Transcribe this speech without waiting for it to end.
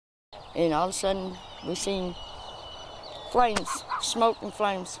And all of a sudden, we seen flames, smoke and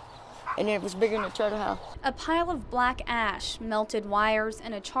flames. And it was bigger than the Turtle House. A pile of black ash, melted wires,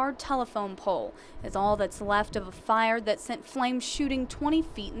 and a charred telephone pole is all that's left of a fire that sent flames shooting 20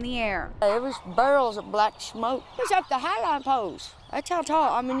 feet in the air. It was barrels of black smoke. It was up the highline poles. That's how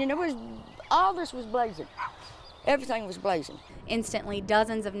tall. I mean, all this was blazing. Everything was blazing. Instantly,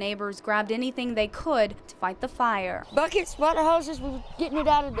 dozens of neighbors grabbed anything they could to fight the fire. Buckets, water hoses, we were getting it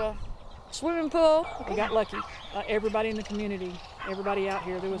out of the swimming pool. We got lucky. Everybody in the community, everybody out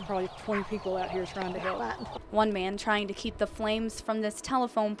here, there was probably 20 people out here trying to help. One man trying to keep the flames from this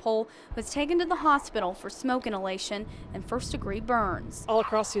telephone pole was taken to the hospital for smoke inhalation and first-degree burns. All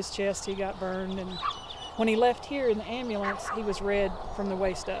across his chest he got burned, and when he left here in the ambulance, he was red from the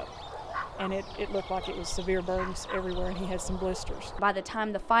waist up. And it looked like it was severe burns everywhere, and he had some blisters. By the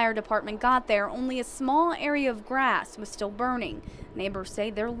time the fire department got there, only a small area of grass was still burning. Neighbors say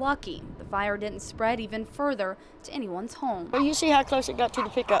they're lucky the fire didn't spread even further to anyone's home. Well, you see how close it got to the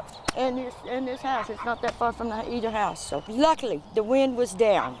pickup. And this house, it's not that far from either house. So luckily, the wind was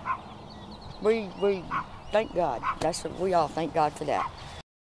down. We thank God. We all thank God for that.